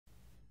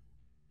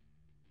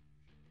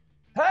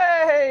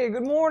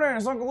good morning,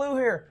 it's Uncle Lou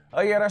here.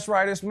 Oh yeah, that's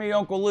right, it's me,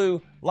 Uncle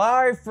Lou,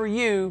 live for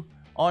you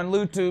on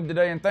LouTube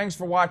today, and thanks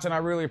for watching, I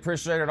really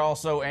appreciate it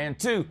also. And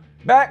two,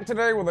 back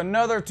today with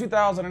another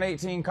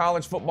 2018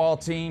 college football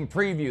team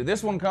preview.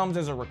 This one comes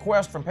as a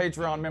request from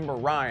Patreon member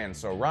Ryan.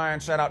 So Ryan,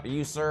 shout out to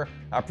you, sir.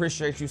 I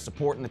appreciate you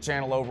supporting the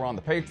channel over on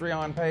the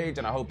Patreon page,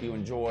 and I hope you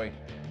enjoy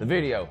the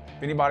video.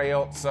 If anybody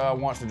else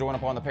wants to join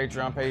up on the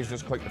Patreon page,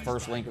 just click the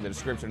first link in the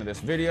description of this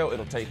video.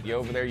 It'll take you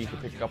over there. You can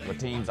pick a couple of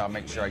teams. I'll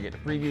make sure I get the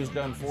previews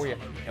done for you.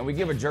 And we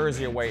give a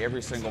jersey away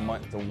every single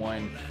month to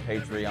one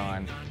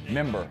Patreon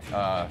member.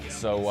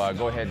 So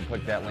go ahead and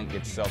click that link, get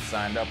yourself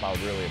signed up. I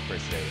would really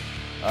appreciate it.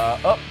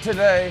 Up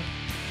today,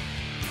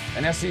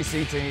 an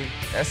SEC team,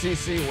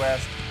 SEC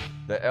West,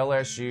 the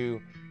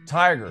l.s.u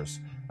Tigers.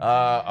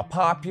 A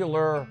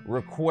popular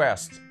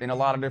request in a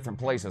lot of different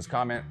places.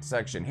 Comment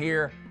section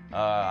here.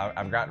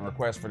 I've gotten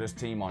requests for this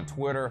team on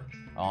Twitter,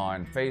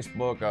 on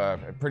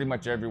Facebook, pretty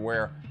much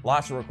everywhere.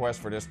 Lots of requests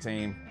for this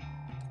team.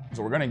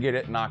 So we're going to get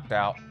it knocked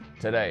out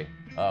today.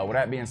 With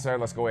that being said,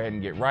 let's go ahead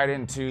and get right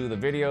into the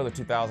video, the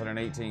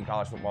 2018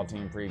 college football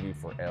team preview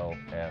for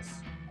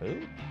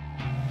l.s.u.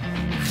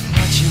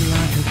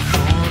 Like a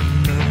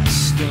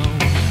cornerstone,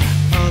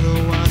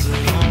 otherwise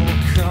it all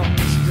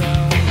comes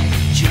down.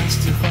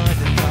 Justify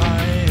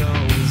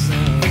denials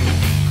and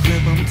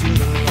grip 'em to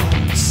the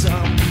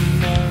lonesome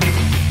man.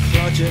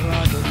 Project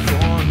like a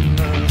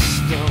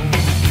cornerstone,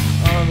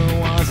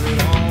 otherwise it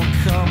all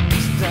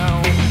comes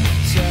down.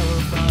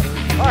 Terrified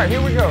of all right,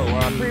 here we go.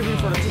 Preview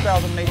for the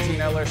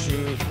 2018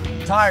 l.s.u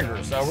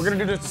Tigers. We're going to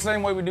do this the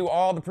same way we do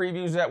all the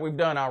previews that we've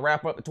done. I'll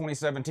wrap up the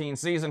 2017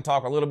 season,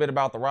 talk a little bit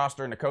about the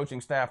roster and the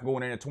coaching staff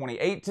going into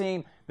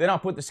 2018. Then I'll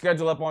put the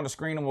schedule up on the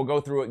screen and we'll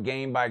go through it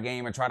game by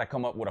game and try to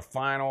come up with a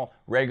final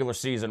regular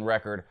season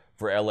record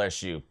for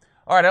l.s.u.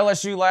 All right,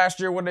 l.s.u last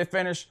year, what did they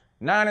finish?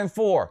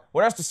 9-4.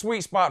 Well, that's the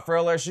sweet spot for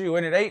l.s.u.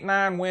 And at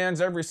 8-9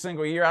 wins every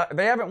single year.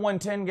 They haven't won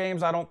 10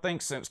 games, I don't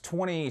think, since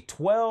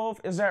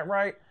 2012. Is that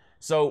right?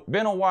 So,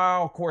 been a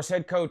while. Of course,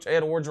 head coach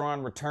Ed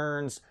Orgeron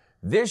returns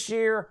this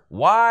year.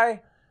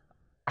 Why?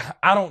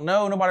 I don't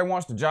know. Nobody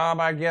wants the job,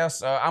 I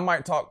guess. I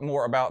might talk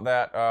more about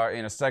that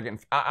in a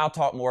second. I'll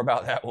talk more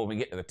about that when we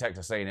get to the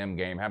Texas A&M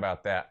game. How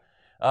about that?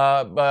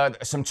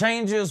 But some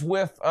changes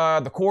with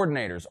the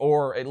coordinators,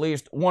 or at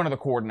least one of the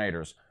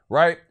coordinators,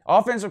 right?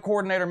 Offensive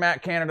coordinator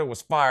Matt Canada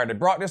was fired. They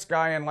brought this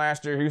guy in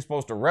last year. He was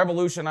supposed to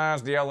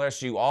revolutionize the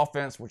l.s.u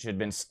offense, which had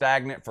been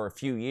stagnant for a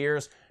few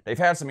years. They've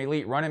had some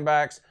elite running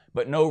backs,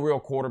 but no real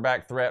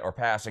quarterback threat or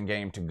passing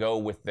game to go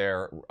with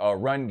their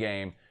run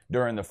game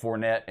during the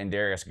Fournette and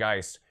Darius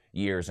Geis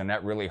years, and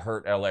that really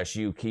hurt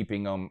l.s.u,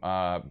 keeping them,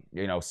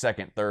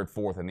 second, third,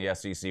 fourth in the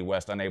SEC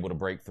West, unable to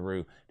break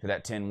through to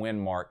that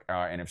 10-win mark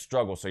and have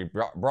struggled. So he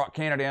brought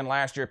Canada in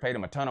last year, paid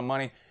him a ton of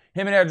money.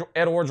 Him and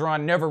Ed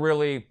Orgeron never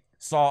really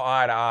saw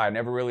eye to eye,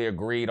 never really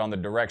agreed on the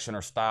direction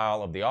or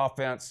style of the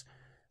offense.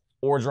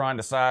 Orgeron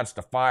decides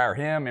to fire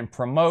him and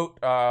promote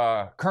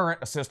current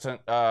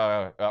assistant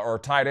or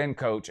tight end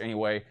coach,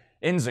 anyway,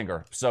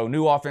 Enzinger. So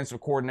new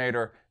offensive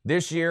coordinator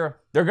this year.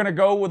 They're going to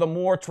go with a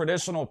more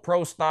traditional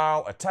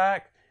pro-style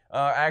attack,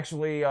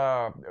 actually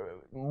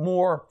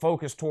more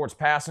focused towards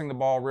passing the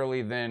ball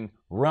really than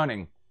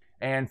running,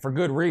 and for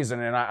good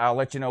reason. And I'll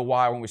let you know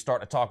why when we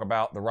start to talk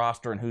about the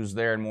roster and who's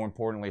there and more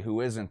importantly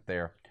who isn't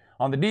there.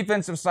 On the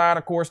defensive side,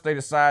 of course, they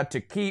decide to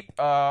keep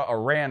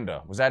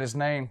Aranda. Was that his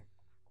name?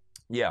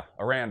 Yeah,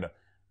 Aranda.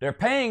 They're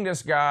paying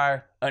this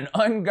guy an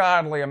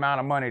ungodly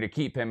amount of money to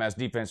keep him as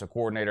defensive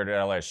coordinator at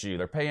l.s.u.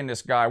 They're paying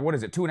this guy, what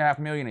is it, $2.5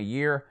 million a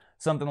year?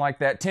 Something like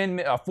that. A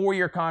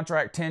 4-year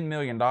contract, $10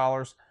 million.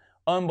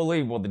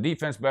 Unbelievable. The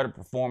defense better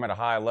perform at a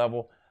high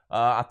level.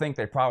 I think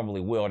they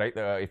probably will.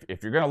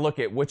 If you're going to look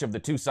at which of the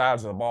two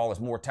sides of the ball is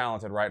more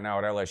talented right now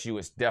at l.s.u,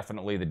 it's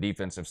definitely the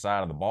defensive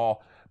side of the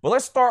ball. But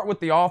let's start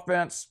with the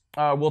offense.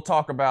 We'll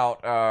talk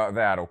about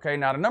that, okay?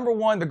 Now,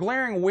 the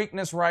glaring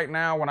weakness right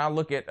now when I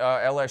look at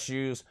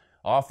l.s.u's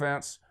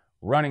offense,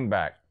 running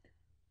back.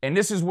 And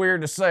this is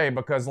weird to say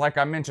because, like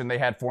I mentioned, they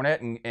had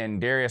Fournette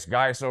and Darius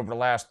Geis over the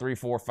last 3,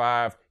 4,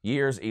 5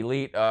 years,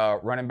 elite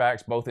running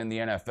backs, both in the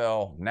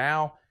NFL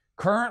now.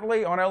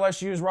 Currently on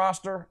l.s.u's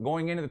roster,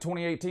 going into the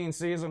 2018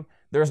 season,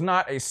 there's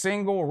not a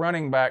single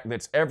running back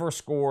that's ever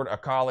scored a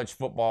college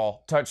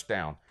football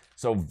touchdown.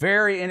 So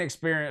very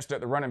inexperienced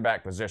at the running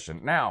back position.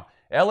 Now,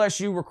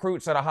 l.s.u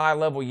recruits at a high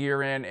level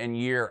year in and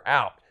year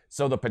out.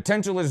 So the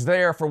potential is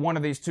there for one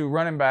of these two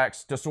running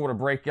backs to sort of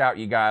break out.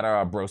 You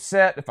got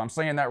Brosette, if I'm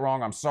saying that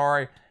wrong, I'm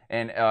sorry,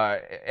 and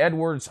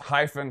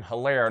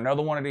Edwards-Hilaire,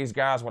 another one of these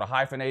guys with a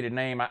hyphenated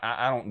name.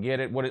 I don't get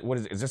it. What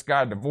is this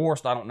guy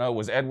divorced? I don't know.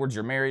 Was Edwards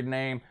your married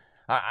name?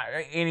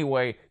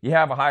 Anyway, you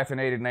have a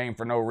hyphenated name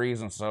for no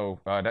reason, so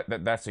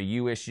that's a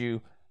you issue,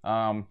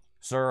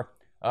 sir.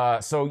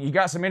 So you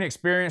got some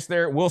inexperience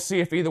there. We'll see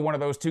if either one of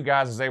those two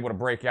guys is able to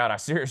break out. I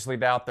seriously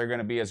doubt they're going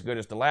to be as good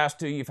as the last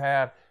two you've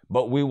had,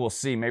 but we will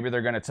see. Maybe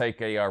they're going to take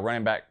a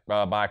running back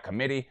by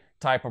committee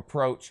type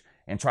approach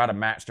and try to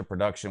match the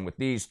production with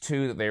these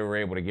two that they were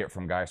able to get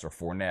from Geis or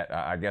Fournette.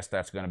 I guess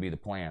that's going to be the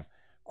plan.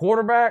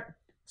 Quarterback,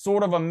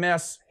 sort of a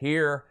mess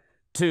here.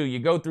 Two, you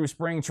go through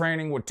spring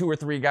training with 2 or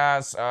 3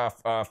 guys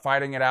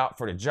fighting it out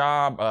for the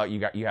job.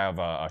 You have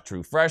a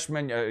true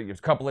freshman, a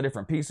couple of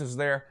different pieces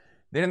there.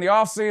 Then in the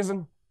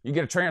offseason, you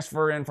get a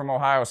transfer in from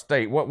Ohio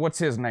State. What's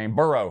his name?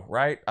 Burrow,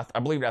 right? I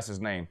believe that's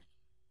his name.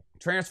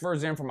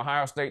 Transfers in from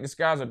Ohio State. This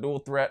guy's a dual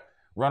threat,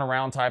 run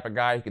around type of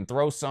guy. He can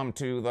throw some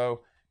too,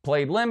 though.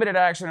 Played limited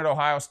action at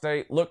Ohio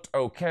State, looked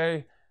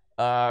okay.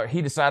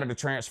 He decided to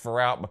transfer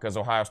out because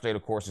Ohio State,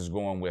 of course, is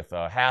going with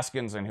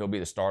Haskins, and he'll be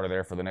the starter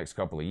there for the next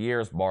couple of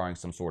years, barring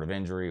some sort of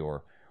injury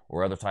or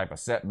other type of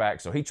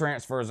setback. So he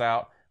transfers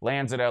out,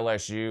 lands at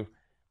LSU.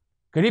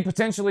 Could he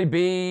potentially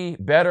be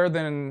better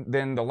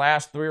than the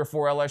last 3 or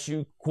 4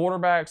 LSU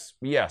quarterbacks?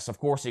 Yes, of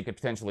course he could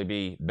potentially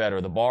be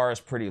better. The bar is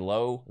pretty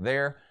low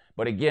there.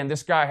 But again,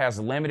 this guy has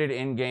limited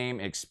in-game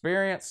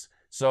experience,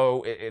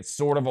 so it's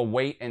sort of a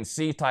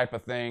wait-and-see type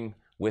of thing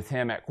with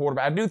him at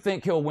quarterback. I do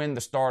think he'll win the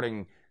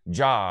starting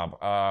job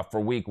for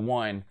week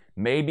 1.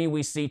 Maybe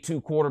we see 2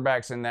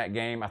 quarterbacks in that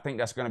game. I think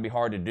that's going to be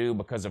hard to do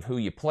because of who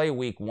you play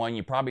week 1.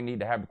 You probably need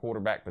to have the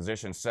quarterback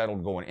position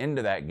settled going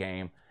into that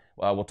game.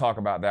 We'll talk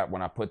about that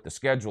when I put the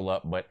schedule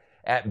up. But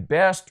at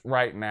best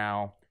right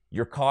now,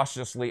 you're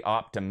cautiously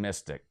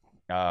optimistic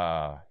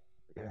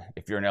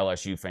if you're an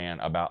LSU fan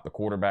about the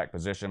quarterback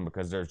position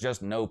because there's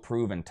just no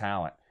proven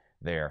talent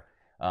there.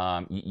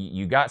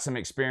 You got some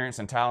experience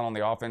and talent on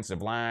the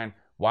offensive line.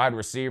 Wide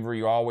receiver,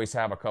 you always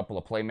have a couple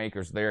of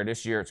playmakers there.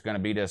 This year, it's going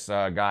to be this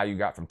guy you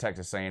got from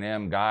Texas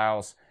A&M,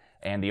 Giles,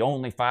 and the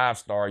only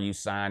 5-star you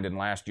signed in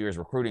last year's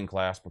recruiting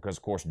class because,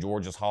 of course,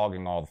 Georgia's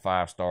hogging all the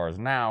 5-stars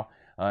now,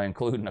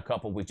 including a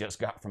couple we just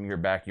got from your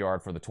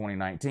backyard for the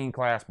 2019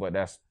 class, but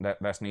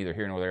that's neither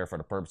here nor there for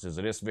the purposes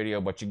of this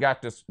video. But you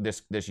got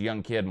this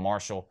young kid,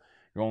 Marshall,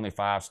 your only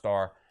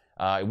 5-star.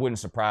 It wouldn't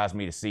surprise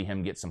me to see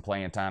him get some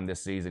playing time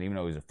this season. Even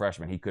though he's a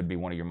freshman, he could be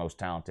one of your most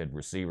talented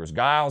receivers.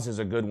 Giles is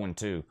a good one,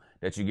 too,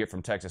 that you get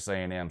from Texas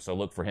A&M, so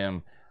look for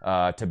him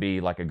to be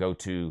like a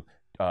go-to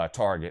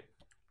target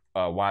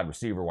wide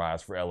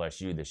receiver-wise for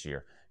LSU this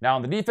year. Now,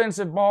 on the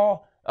defensive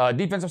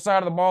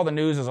side of the ball, the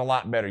news is a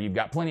lot better. You've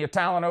got plenty of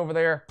talent over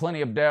there,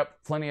 plenty of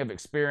depth, plenty of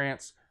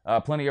experience,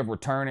 plenty of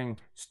returning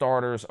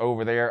starters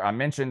over there. I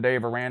mentioned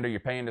Dave Aranda. You're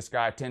paying this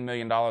guy $10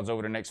 million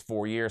over the next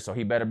 4 years, so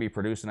he better be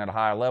producing at a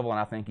high level, and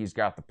I think he's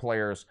got the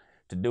players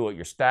to do it.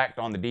 You're stacked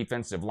on the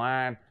defensive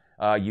line.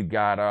 You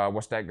got,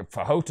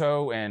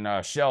 Fajoto and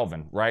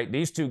Shelvin, right?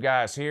 These 2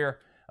 guys here,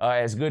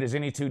 as good as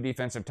any 2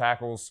 defensive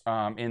tackles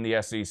in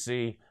the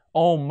SEC.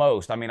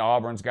 Almost. I mean,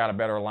 Auburn's got a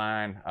better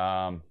line.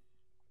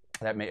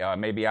 That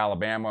may be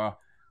Alabama.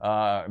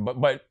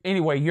 But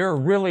anyway, you're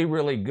really,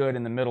 really good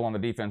in the middle on the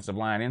defensive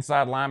line.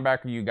 Inside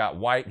linebacker, you got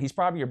White. He's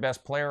probably your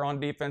best player on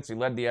defense. He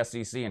led the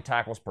SEC in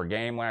tackles per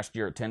game last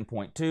year at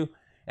 10.2.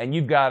 And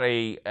you've got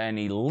an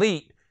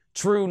elite,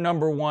 true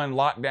number 1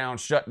 lockdown,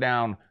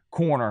 shutdown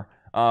corner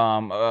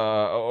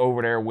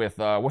over there with,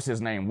 what's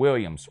his name,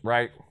 Williams,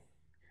 right?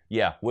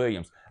 Yeah,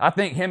 Williams. I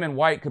think him and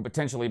White could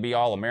potentially be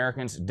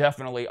All-Americans,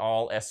 definitely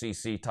all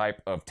SEC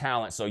type of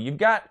talent. So you've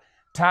got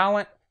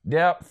talent,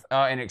 depth,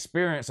 and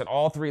experience at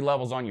all 3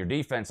 levels on your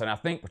defense. And I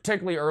think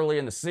particularly early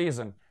in the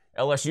season,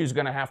 LSU is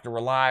going to have to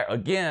rely,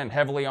 again,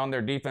 heavily on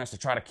their defense to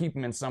try to keep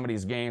them in some of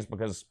these games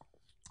because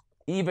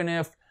even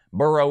if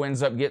Burrow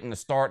ends up getting the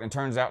start and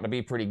turns out to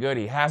be pretty good,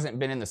 he hasn't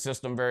been in the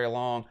system very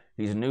long.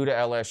 He's new to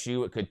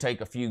LSU. It could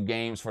take a few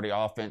games for the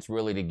offense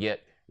really to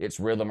get its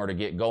rhythm or to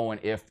get going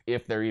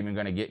if they're even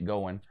going to get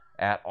going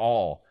at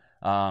all.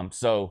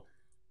 So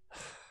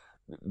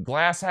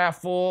glass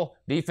half full,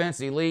 defense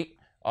elite,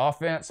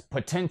 offense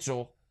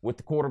potential with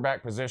the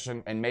quarterback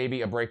position and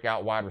maybe a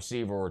breakout wide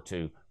receiver or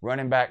 2.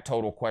 Running back,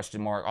 total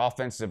question mark.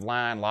 Offensive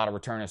line, a lot of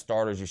returning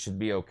starters. You should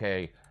be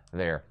okay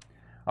there.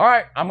 All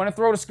right, I'm going to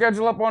throw the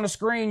schedule up on the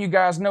screen. You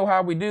guys know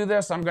how we do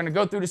this. I'm going to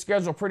go through the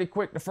schedule pretty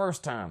quick the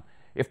first time.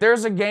 If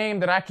there's a game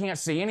that I can't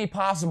see any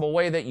possible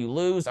way that you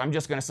lose, I'm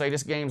just going to say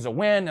this game's a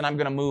win and I'm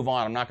going to move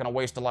on. I'm not going to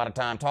waste a lot of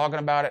time talking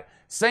about it.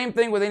 Same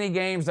thing with any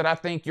games that I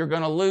think you're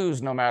going to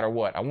lose no matter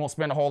what. I won't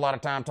spend a whole lot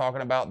of time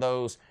talking about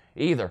those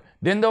either.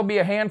 Then there'll be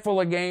a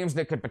handful of games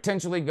that could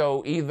potentially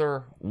go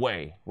either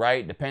way,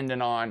 right?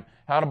 Depending on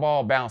how the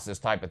ball bounces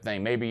type of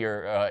thing. Maybe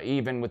you're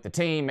even with the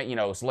team, you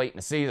know, it's late in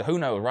the season, who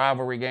knows,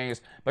 rivalry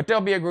games. But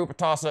there'll be a group of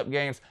toss-up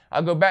games.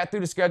 I'll go back through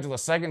the schedule a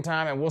second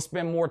time and we'll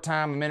spend more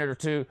time, a minute or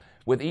 2,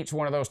 with each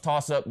one of those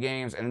toss-up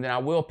games. And then I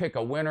will pick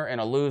a winner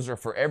and a loser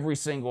for every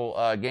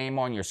single game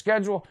on your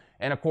schedule.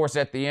 And of course,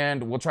 at the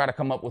end, we'll try to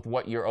come up with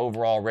what your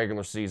overall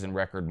regular season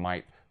record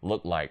might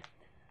look like.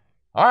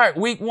 All right,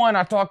 week 1,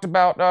 I talked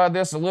about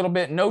this a little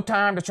bit. No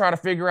time to try to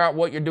figure out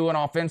what you're doing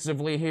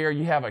offensively here.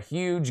 You have a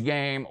huge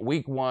game,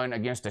 week 1,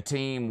 against a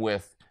team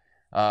with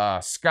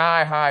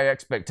sky-high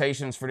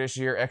expectations for this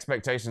year,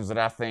 expectations that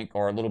I think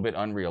are a little bit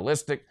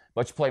unrealistic.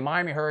 But you play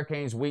Miami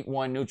Hurricanes week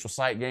 1 neutral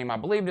site game. I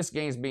believe this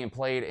game's being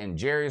played in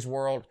Jerry's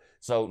World,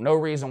 so no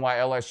reason why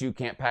LSU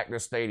can't pack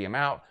this stadium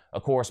out.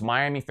 Of course,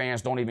 Miami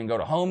fans don't even go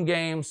to home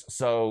games,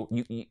 so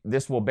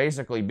this will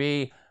basically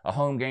be a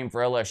home game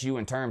for LSU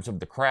in terms of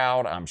the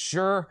crowd, I'm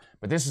sure.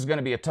 But this is going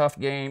to be a tough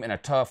game and a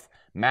tough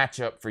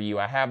matchup for you.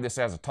 I have this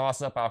as a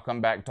toss-up. I'll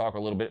come back and talk a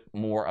little bit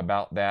more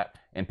about that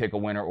and pick a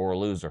winner or a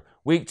loser.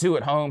 Week 2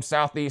 at home,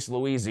 Southeast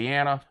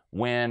Louisiana.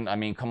 Win. I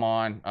mean, come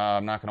on.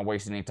 I'm not going to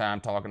waste any time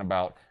talking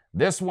about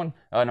this one.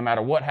 No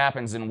matter what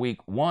happens in week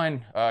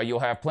 1, you'll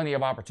have plenty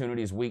of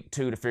opportunities week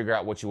 2 to figure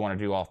out what you want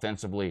to do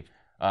offensively.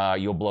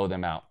 You'll blow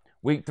them out.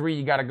 Week 3,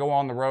 you got to go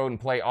on the road and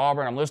play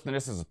Auburn. I'm listing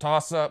this as a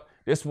toss-up.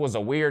 This was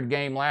a weird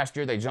game last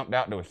year. They jumped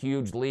out to a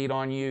huge lead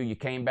on you. You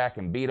came back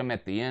and beat them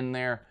at the end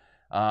there.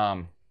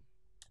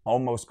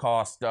 Almost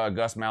cost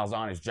Gus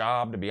Malzahn his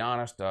job, to be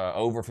honest.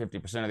 Over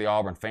 50% of the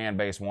Auburn fan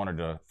base wanted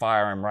to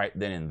fire him right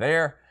then and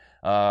there.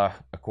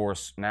 Of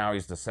course, now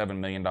he's the $7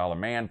 million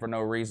man for no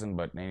reason.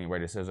 But anyway,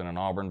 this isn't an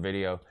Auburn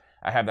video.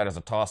 I have that as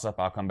a toss-up.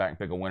 I'll come back and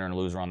pick a winner and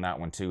loser on that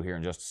one too here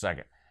in just a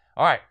second.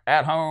 All right,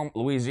 at home,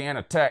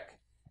 Louisiana Tech.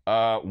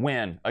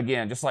 Win.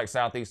 Again, just like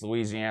Southeast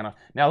Louisiana.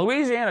 Now,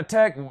 Louisiana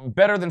Tech,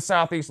 better than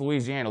Southeast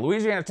Louisiana.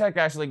 Louisiana Tech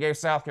actually gave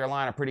South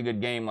Carolina a pretty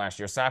good game last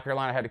year. South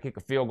Carolina had to kick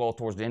a field goal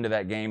towards the end of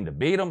that game to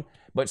beat them.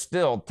 But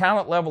still,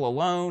 talent level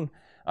alone,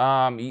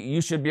 you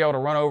should be able to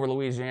run over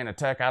Louisiana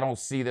Tech. I don't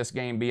see this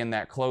game being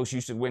that close.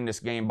 You should win this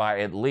game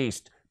by at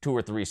least 2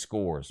 or 3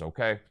 scores,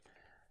 okay?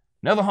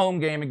 Another home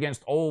game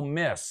against Ole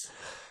Miss.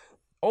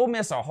 Ole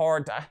Miss are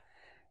hard to...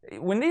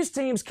 When these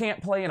teams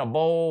can't play in a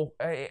bowl,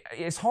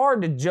 it's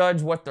hard to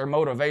judge what their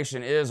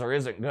motivation is or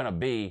isn't going to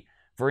be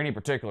for any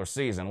particular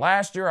season.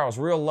 Last year, I was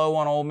real low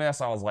on Ole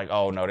Miss. I was like,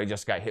 oh, no, they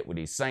just got hit with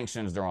these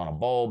sanctions. They're on a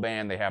bowl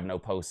ban. They have no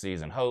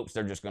postseason hopes.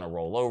 They're just going to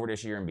roll over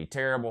this year and be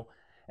terrible.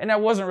 And that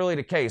wasn't really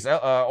the case.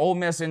 Ole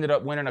Miss ended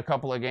up winning a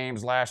couple of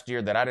games last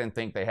year that I didn't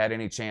think they had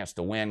any chance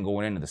to win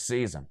going into the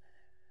season.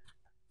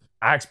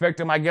 I expect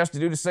them, I guess, to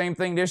do the same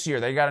thing this year.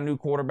 They got a new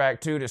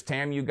quarterback, too, this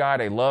TAMU guy.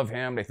 They love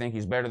him. They think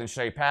he's better than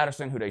Shea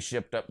Patterson, who they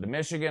shipped up to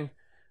Michigan.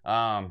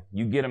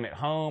 You get him at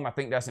home. I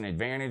think that's an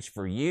advantage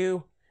for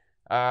you.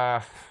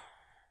 I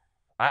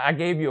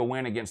gave you a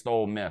win against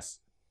Ole Miss.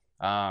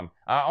 I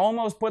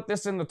almost put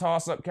this in the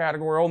toss-up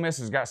category. Ole Miss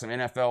has got some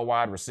NFL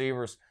wide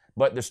receivers,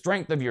 but the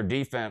strength of your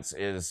defense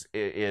is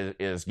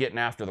getting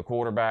after the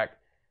quarterback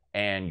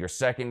and your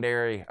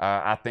secondary.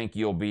 I think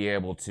you'll be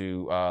able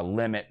to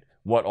limit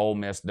what Ole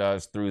Miss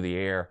does through the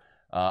air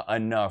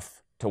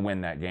enough to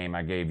win that game.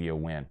 I gave you a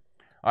win.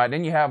 All right,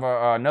 then you have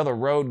another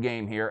road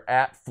game here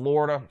at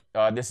Florida.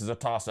 This is a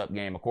toss-up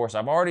game. Of course,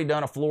 I've already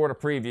done a Florida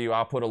preview.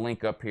 I'll put a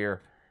link up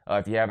here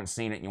if you haven't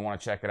seen it and you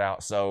want to check it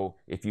out. So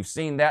if you've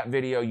seen that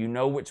video, you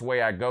know which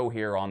way I go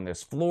here on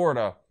this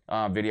Florida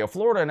video.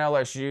 Florida and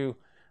LSU,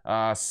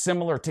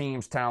 similar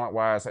teams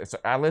talent-wise.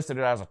 I listed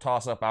it as a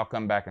toss-up. I'll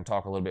come back and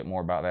talk a little bit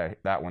more about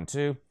that one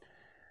too.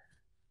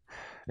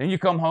 Then you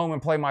come home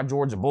and play my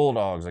Georgia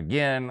Bulldogs.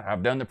 Again,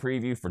 I've done the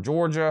preview for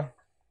Georgia.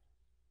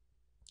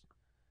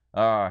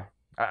 I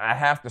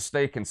have to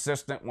stay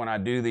consistent when I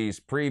do these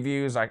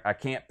previews. I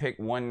can't pick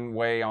one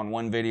way on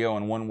one video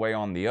and one way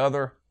on the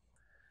other.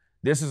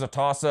 This is a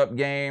toss-up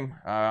game.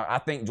 I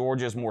think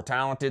Georgia is more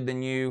talented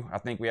than you. I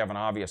think we have an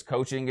obvious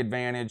coaching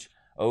advantage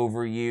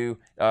over you.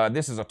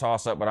 This is a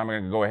toss-up, but I'm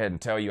going to go ahead and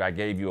tell you I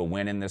gave you a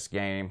win in this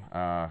game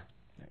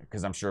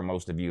because I'm sure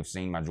most of you have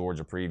seen my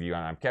Georgia preview,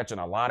 and I'm catching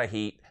a lot of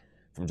heat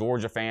from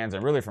Georgia fans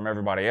and really from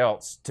everybody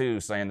else too,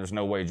 saying there's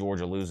no way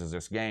Georgia loses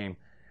this game.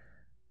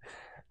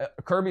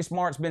 Kirby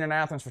Smart's been in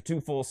Athens for 2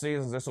 full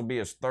seasons. This will be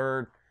his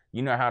 3rd.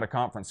 You know how the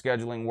conference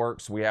scheduling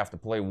works. We have to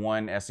play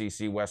 1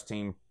 SEC West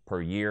team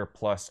per year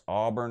plus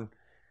Auburn.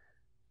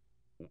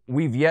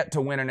 We've yet to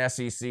win an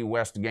SEC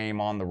West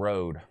game on the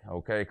road.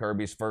 Okay,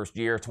 Kirby's first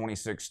year,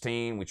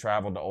 2016, we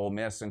traveled to Ole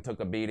Miss and took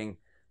a beating.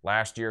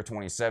 Last year,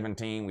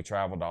 2017, we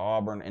traveled to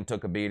Auburn and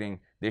took a beating.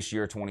 This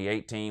year,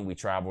 2018, we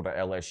traveled to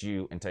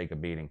l.s.u. and take a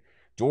beating.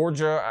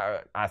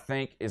 Georgia, I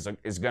think, is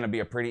going to be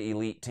a pretty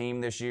elite team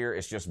this year.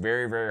 It's just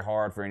very, very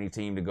hard for any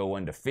team to go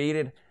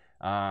undefeated.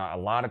 A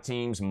lot of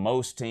teams,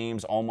 most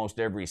teams, almost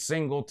every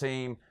single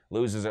team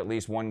loses at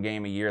least 1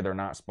 game a year they're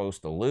not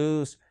supposed to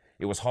lose.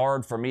 It was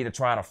hard for me to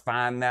try to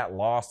find that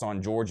loss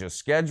on Georgia's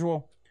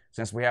schedule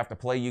since we have to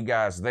play you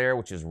guys there,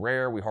 which is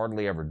rare. We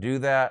hardly ever do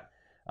that.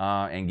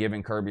 And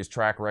given Kirby's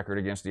track record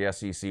against the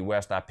SEC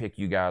West, I pick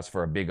you guys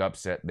for a big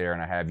upset there,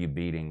 and I have you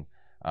beating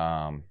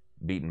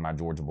my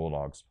Georgia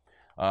Bulldogs.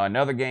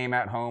 Another game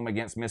at home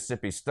against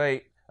Mississippi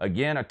State.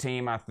 Again, a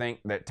team I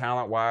think that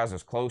talent-wise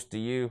is close to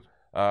you.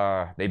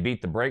 They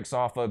beat the brakes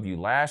off of you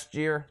last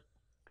year.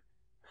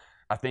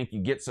 I think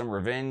you get some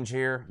revenge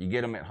here. You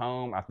get them at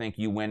home. I think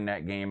you win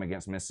that game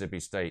against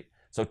Mississippi State.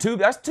 So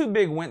that's 2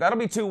 big wins. That'll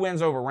be 2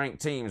 wins over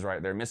ranked teams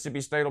right there.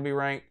 Mississippi State will be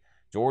ranked.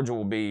 Georgia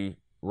will be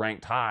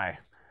ranked high.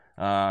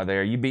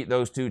 There, you beat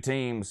those 2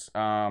 teams,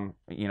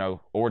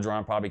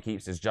 Orgeron probably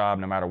keeps his job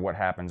no matter what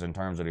happens in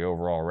terms of the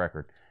overall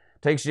record.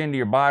 Takes you into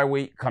your bye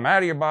week, come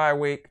out of your bye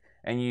week,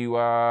 and you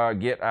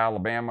get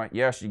Alabama.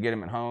 Yes, you get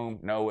them at home.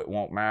 No, it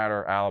won't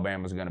matter.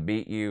 Alabama's going to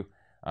beat you.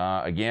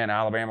 Again,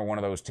 Alabama, one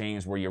of those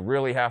teams where you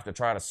really have to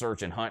try to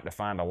search and hunt to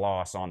find a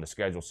loss on the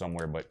schedule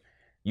somewhere, but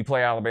you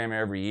play Alabama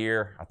every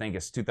year. I think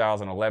it's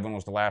 2011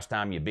 was the last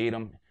time you beat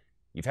them.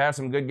 You've had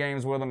some good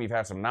games with them. You've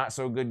had some not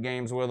so good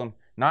games with them.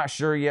 Not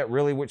sure yet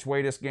really which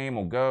way this game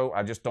will go.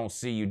 I just don't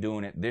see you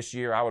doing it this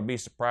year. I would be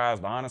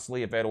surprised,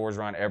 honestly, if Ed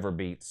Orgeron ever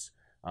beats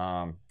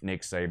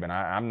Nick Saban.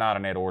 I'm not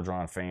an Ed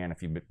Orgeron fan.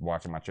 If you've been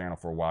watching my channel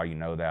for a while, you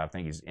know that. I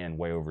think he's in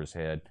way over his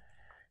head.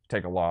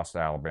 Take a loss to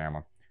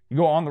Alabama. You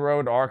go on the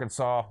road to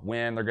Arkansas,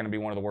 win. They're going to be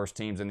one of the worst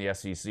teams in the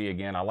SEC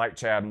again. I like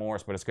Chad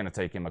Morris, but it's going to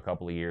take him a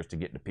couple of years to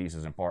get the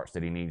pieces and parts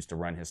that he needs to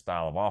run his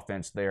style of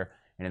offense there.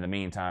 And in the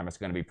meantime, it's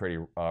going to be pretty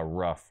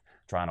rough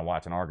trying to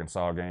watch an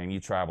Arkansas game. You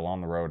travel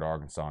on the road to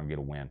Arkansas and get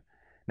a win.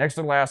 Next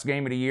to the last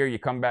game of the year, you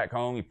come back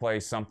home, you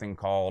play something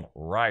called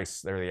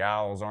Rice. They're the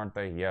Owls, aren't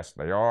they? Yes,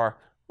 they are.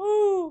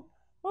 Woo!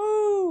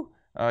 Woo!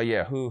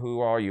 Yeah,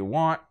 who all you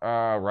want.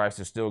 Rice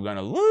is still going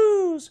to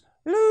lose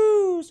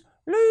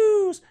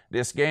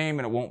this game,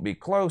 and it won't be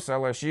close.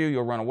 LSU,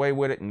 you'll run away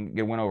with it and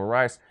get a win over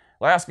Rice.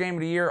 Last game of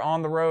the year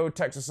on the road,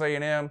 Texas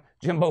A&M.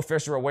 Jimbo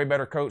Fisher, a way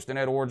better coach than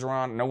Ed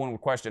Orgeron. No one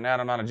would question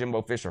that. I'm not a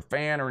Jimbo Fisher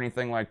fan or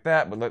anything like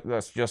that, but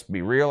let's just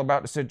be real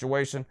about the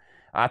situation.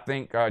 I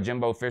think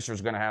Jimbo Fisher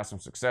is going to have some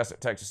success at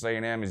Texas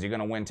A&M. Is he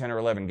going to win 10 or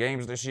 11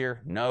 games this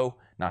year? No,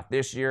 not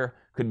this year.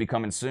 Could be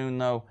coming soon,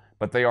 though.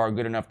 But they are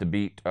good enough to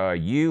beat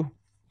you.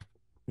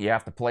 You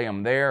have to play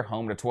them there,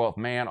 home to 12th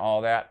man,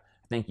 all that.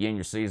 I think you end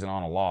your season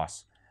on a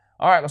loss.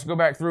 All right, let's go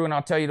back through, and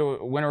I'll tell you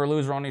the winner or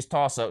loser on these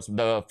toss-ups.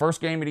 The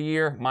first game of the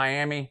year,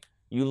 Miami,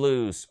 you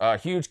lose.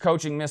 Huge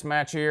coaching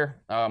mismatch here.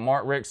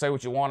 Mark Richt, say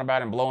what you want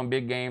about him blowing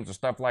big games and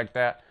stuff like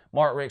that.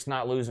 Mark Richt's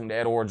not losing to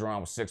Ed Orgeron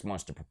with 6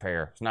 months to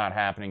prepare. It's not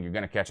happening. You're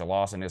going to catch a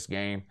loss in this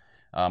game.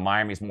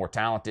 Miami's more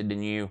talented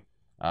than you.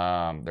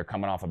 They're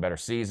coming off a better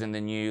season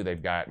than you.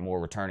 They've got more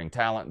returning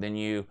talent than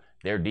you.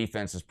 Their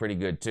defense is pretty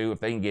good, too. If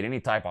they can get any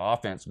type of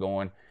offense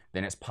going,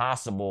 then it's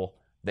possible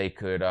they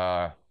could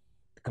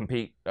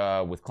compete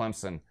with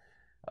Clemson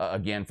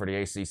again for the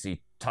ACC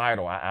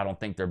title. I don't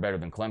think they're better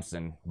than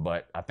Clemson,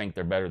 but I think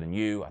they're better than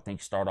you. I think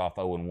you start off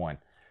 0-1.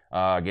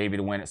 Gave you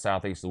the win at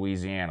Southeast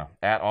Louisiana.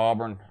 At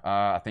Auburn,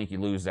 I think you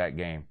lose that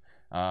game.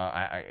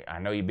 I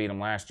know you beat them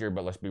last year,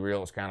 but let's be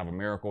real, it's kind of a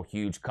miracle.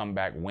 Huge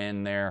comeback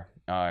win there.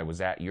 It was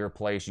at your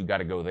place. You got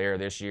to go there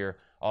this year.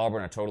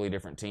 Auburn, a totally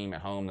different team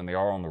at home than they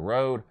are on the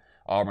road.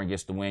 Auburn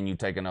gets the win. You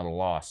take another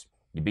loss.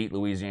 You beat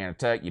Louisiana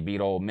Tech. You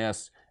beat Ole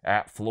Miss.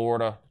 At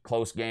Florida,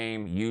 close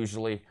game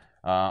usually.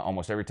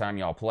 Almost every time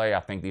y'all play. I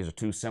think these are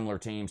two similar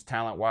teams.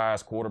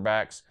 Talent-wise,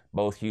 quarterbacks,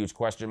 both huge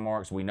question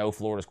marks. We know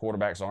Florida's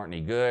quarterbacks aren't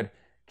any good.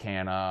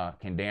 Can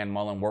Dan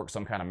Mullen work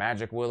some kind of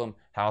magic with them?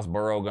 How's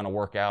Burrow going to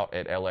work out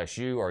at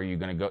LSU? Or are you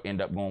going to end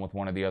up going with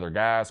one of the other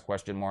guys?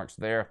 Question marks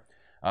there.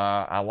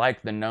 I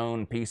like the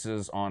known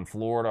pieces on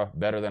Florida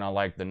better than I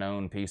like the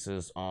known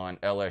pieces on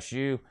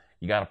LSU.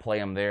 You got to play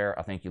them there.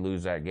 I think you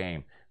lose that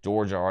game.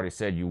 Georgia, already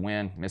said you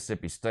win.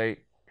 Mississippi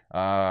State,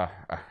 I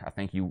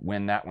think you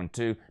win that one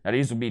too. Now,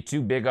 these would be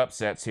two big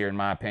upsets here, in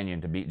my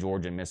opinion, to beat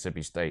Georgia and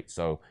Mississippi State.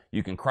 So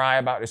you can cry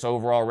about this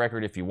overall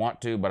record if you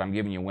want to, but I'm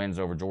giving you wins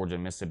over Georgia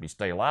and Mississippi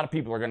State. A lot of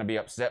people are going to be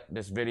upset with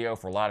this video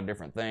for a lot of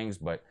different things,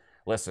 but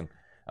listen,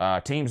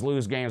 teams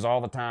lose games all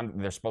the time that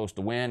they're supposed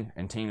to win,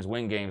 and teams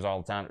win games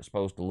all the time they're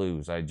supposed to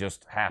lose. It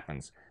just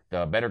happens.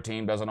 The better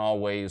team doesn't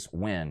always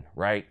win,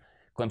 right?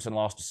 Clemson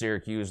lost to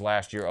Syracuse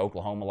last year.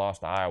 Oklahoma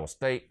lost to Iowa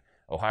State.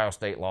 Ohio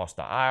State lost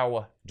to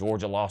Iowa.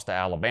 Georgia lost to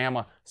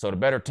Alabama. So the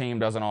better team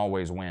doesn't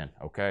always win,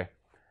 okay?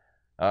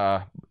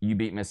 You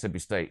beat Mississippi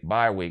State.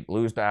 Bye week.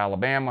 Lose to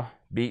Alabama.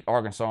 Beat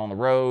Arkansas on the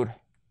road.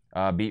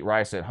 Beat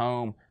Rice at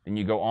home. Then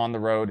you go on the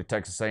road to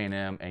Texas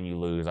A&M and you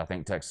lose. I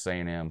think Texas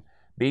A&M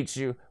beats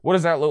you. What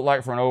does that look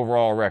like for an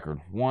overall record?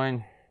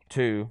 1,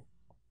 2,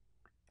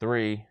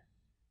 3,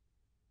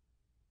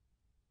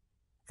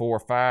 4,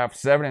 5.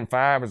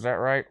 7-5, is that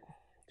right?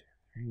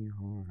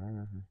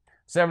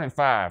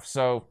 7-5.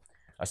 So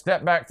a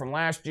step back from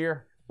last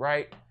year,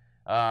 right?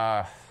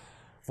 4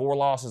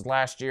 losses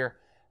last year.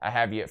 I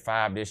have you at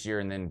 5 this year,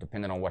 and then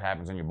depending on what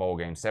happens in your bowl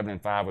game,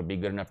 7-5 would be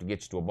good enough to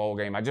get you to a bowl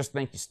game. I just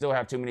think you still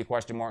have too many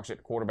question marks at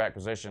the quarterback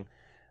position.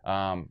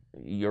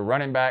 Your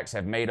running backs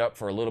have made up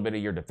for a little bit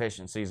of your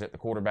deficiencies at the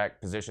quarterback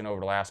position over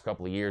the last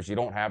couple of years. You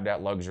don't have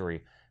that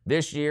luxury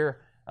this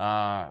year.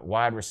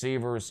 Wide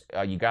receivers,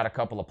 you got a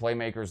couple of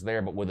playmakers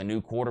there, but with a new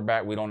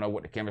quarterback, we don't know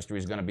what the chemistry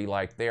is going to be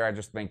like there. I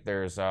just think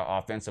there's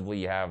offensively,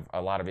 you have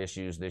a lot of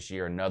issues this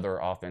year. Another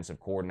offensive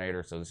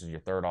coordinator, so this is your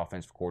 3rd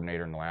offensive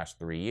coordinator in the last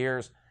 3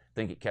 years. I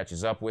think it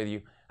catches up with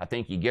you. I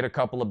think you get a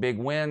couple of big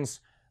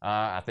wins.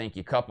 I think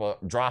you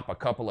drop a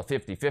couple of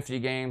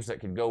 50-50 games that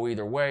could go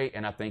either way,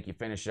 and I think you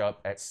finish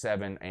up at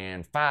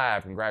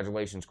 7-5.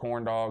 Congratulations,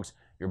 Corn Dogs.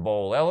 You're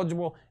bowl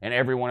eligible, and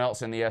everyone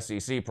else in the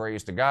SEC,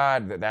 praise to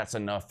God, that's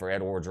enough for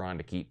Ed Orgeron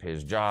to keep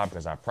his job,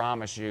 because I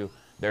promise you,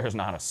 there's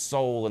not a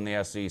soul in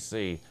the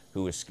SEC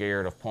who is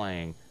scared of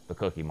playing the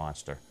Cookie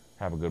Monster.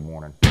 Have a good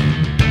morning.